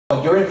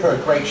You're in for a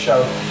great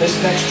show.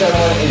 This next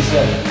gentleman is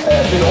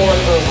been all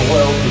over the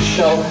world. His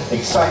show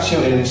excites you,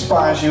 it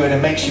inspires you, and it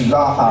makes you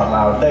laugh out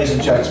loud. Ladies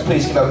and gents,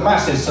 please give a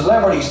massive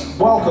celebrity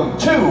welcome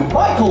to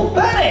Michael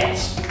Bennett.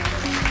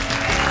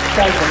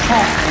 Gave the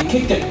cat and he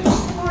kicked it.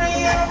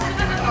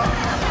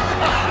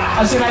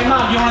 I said, hey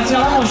Mum, you want to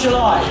tell him or shall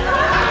I?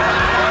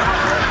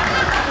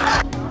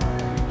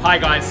 Hi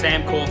guys,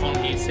 Sam Cawthon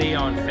here,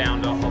 CEO and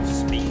founder of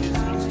Speakers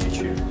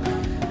Institute.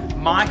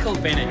 Michael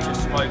Bennett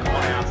just spoke on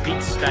our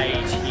big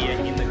stage here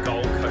in the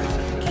Gold Coast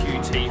at the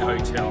QT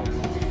Hotel.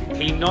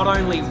 He not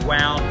only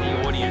wowed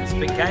the audience,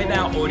 but gave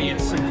our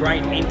audience some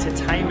great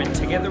entertainment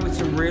together with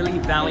some really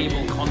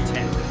valuable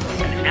content.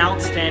 An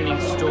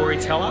outstanding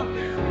storyteller,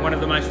 one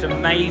of the most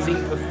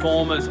amazing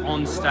performers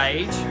on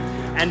stage,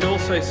 and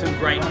also some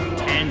great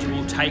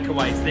tangible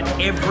takeaways that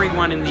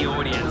everyone in the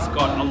audience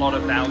got a lot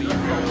of value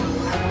from.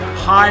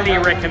 Highly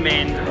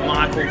recommend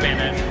Michael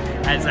Bennett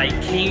as a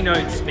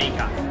keynote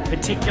speaker,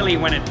 particularly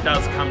when it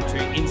does come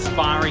to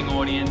inspiring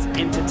audience,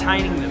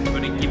 entertaining them,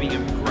 but giving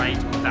them great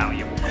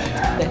value.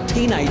 That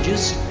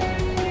teenagers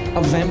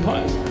are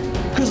vampires.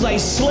 Because they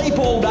sleep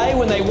all day,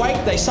 when they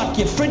wake, they suck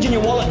your fridge and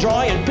your wallet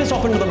dry and piss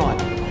off into the night.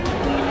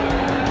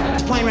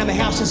 Just playing around the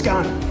house, just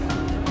going,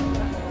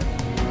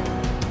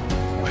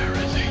 where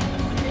is he?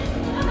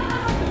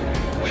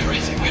 Where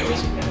is he? Where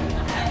is he?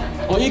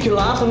 Oh, you can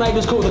laugh, the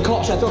neighbours called the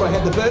cops, I thought I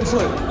had the bird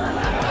flu.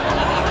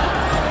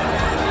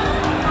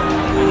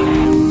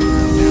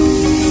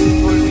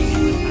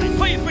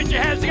 Please put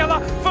your hands together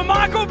for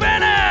Michael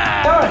Bennett!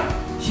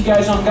 She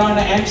goes, I'm going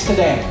to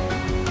Amsterdam.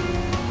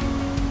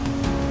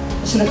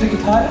 I said, I beg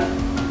your pardon?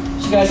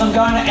 She goes, I'm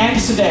going to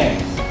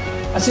Amsterdam.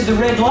 I said, the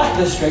red light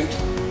district?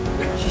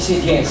 She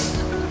said, yes.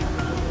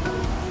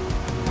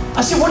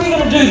 I said, what are you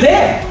going to do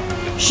there?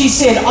 She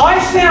said, I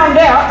found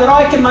out that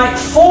I can make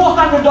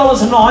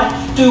 $400 a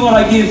night doing what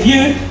I give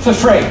you for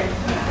free.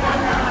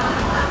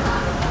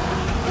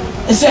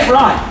 Is that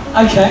right?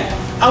 Okay.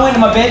 I went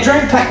to my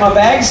bedroom, packed my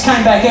bags,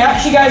 came back out.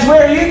 She goes,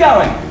 where are you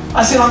going?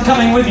 I said, I'm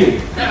coming with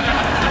you.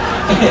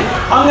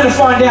 I'm going to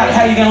find out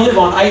how you're going to live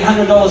on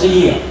 $800 a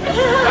year.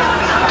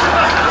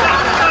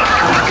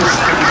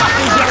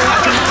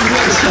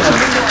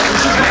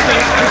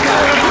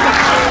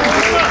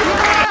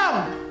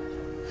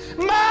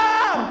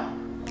 Mom!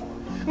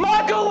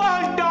 Michael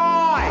won't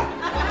die!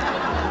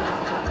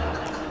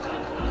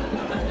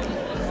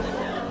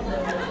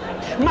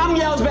 Mum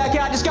yells back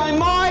out, just going,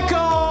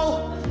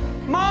 Michael!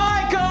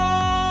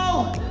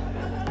 Michael!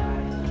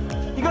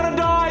 You're gonna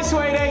die,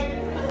 sweetie.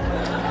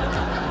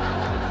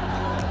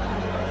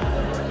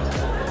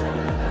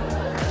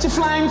 It's a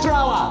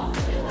flamethrower.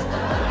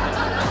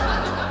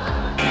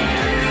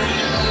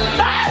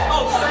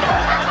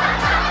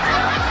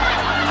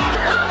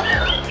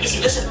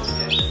 Listen,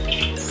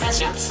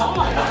 that's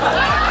outside.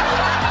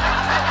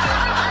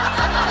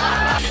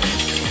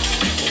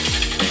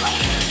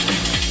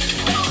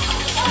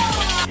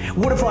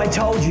 What if I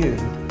told you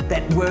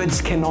that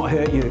words cannot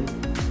hurt you?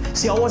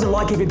 See, I wasn't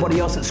like everybody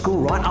else at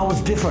school, right? I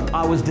was different.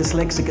 I was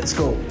dyslexic at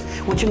school,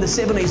 which in the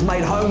 70s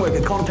made homework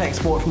a contact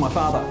sport for my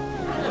father.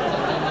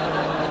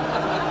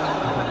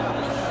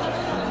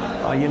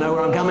 Oh, you know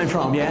where I'm coming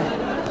from,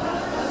 yeah?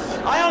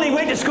 I only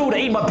went to school to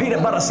eat my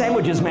peanut butter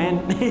sandwiches,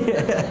 man.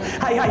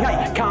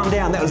 Hey, calm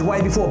down. That was way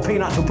before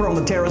peanuts were put on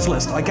the terrorist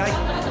list, okay?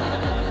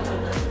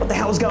 What the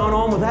hell's going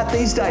on with that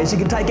these days? You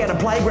can take out a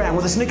playground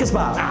with a Snickers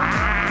bar.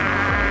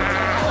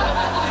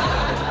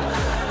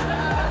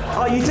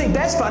 Oh, you think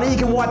that's funny? You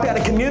can wipe out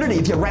a community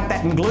if you wrap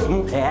that in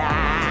gluten.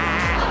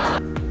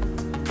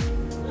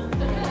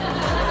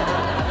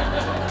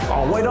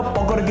 Oh, wait up.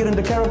 I've got to get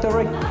into character,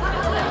 right?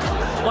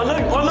 I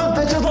know,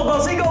 that's just like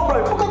a seagull,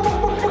 bro.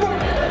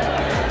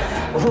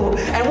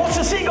 And what's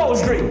a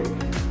seagull's dream?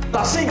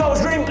 The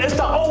seagull's dream is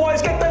to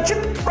always get the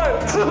chip, bro.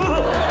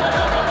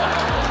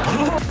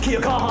 Kia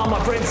kaha, my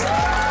friends.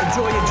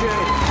 Enjoy your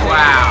journey.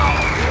 Wow.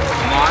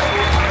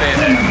 Michael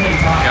Bennett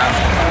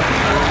just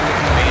blew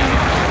me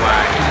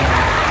away.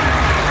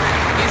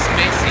 His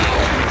message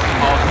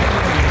of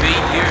be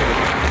you,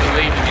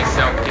 believe in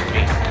yourself, hit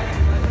me.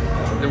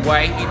 The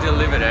way he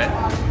delivered it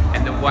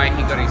and the way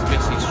he got his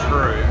message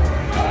through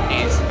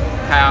is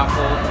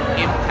powerful,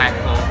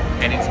 impactful,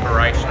 and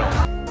inspirational.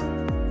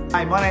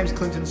 Hi, my name's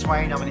Clinton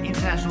Swain. I'm an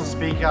international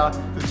speaker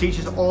who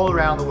teaches all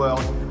around the world,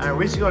 and I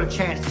recently got a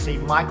chance to see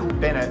Michael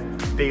Bennett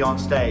be on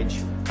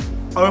stage.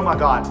 Oh my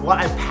God,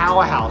 what a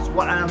powerhouse,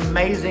 what an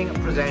amazing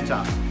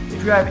presenter.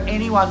 If you have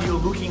anyone you're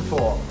looking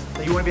for,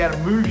 that you want to be able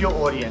to move your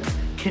audience,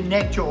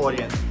 connect your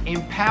audience,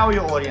 empower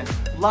your audience,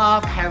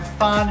 laugh, have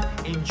fun,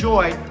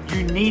 enjoy,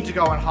 you need to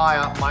go and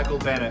hire Michael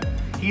Bennett.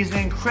 He's an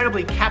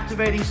incredibly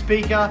captivating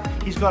speaker,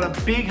 he's got a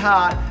big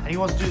heart, and he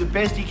wants to do the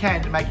best he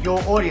can to make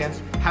your audience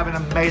have an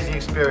amazing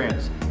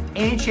experience.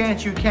 Any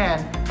chance you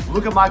can,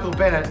 look at Michael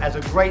Bennett as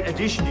a great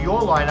addition to your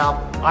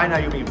lineup. I know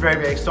you'll be very,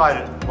 very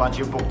excited once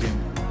you've booked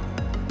him.